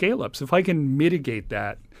go to scale-ups, if I can mitigate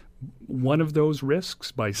that, one of those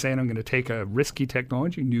risks by saying I'm going to take a risky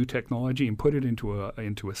technology, new technology, and put it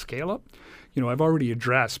into a scale-up, I've already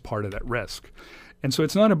addressed part of that risk. And so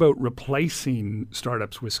it's not about replacing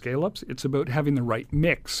startups with scale-ups. It's about having the right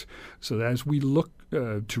mix so that as we look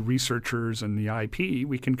to researchers and the IP,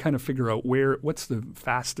 we can kind of figure out what's the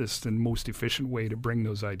fastest and most efficient way to bring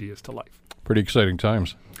those ideas to life. Pretty exciting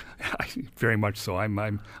times. Very much so.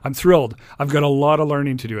 I'm thrilled. I've got a lot of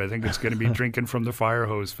learning to do. I think it's going to be drinking from the fire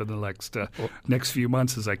hose for the next few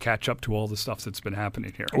months as I catch up to all the stuff that's been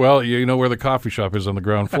happening here. Well, you know where the coffee shop is on the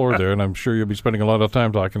ground floor there, and I'm sure you'll be spending a lot of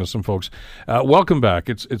time talking to some folks. Welcome back.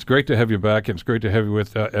 It's great to have you back. It's great to have you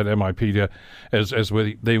with at MIP as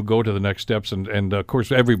they go to the next steps, and of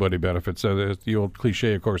course everybody benefits. The old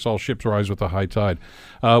cliche, of course, all ships rise with the high tide.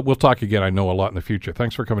 We'll talk again, I know, a lot in the future.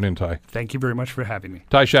 Thanks for coming in, Ty. Thank you very much for having me.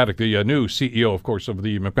 Ty Shattuck, the new CEO, of course, of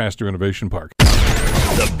the McMaster Innovation Park.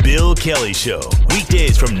 The Bill Kelly Show,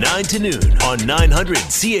 weekdays from 9 to noon on 900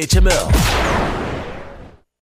 CHML.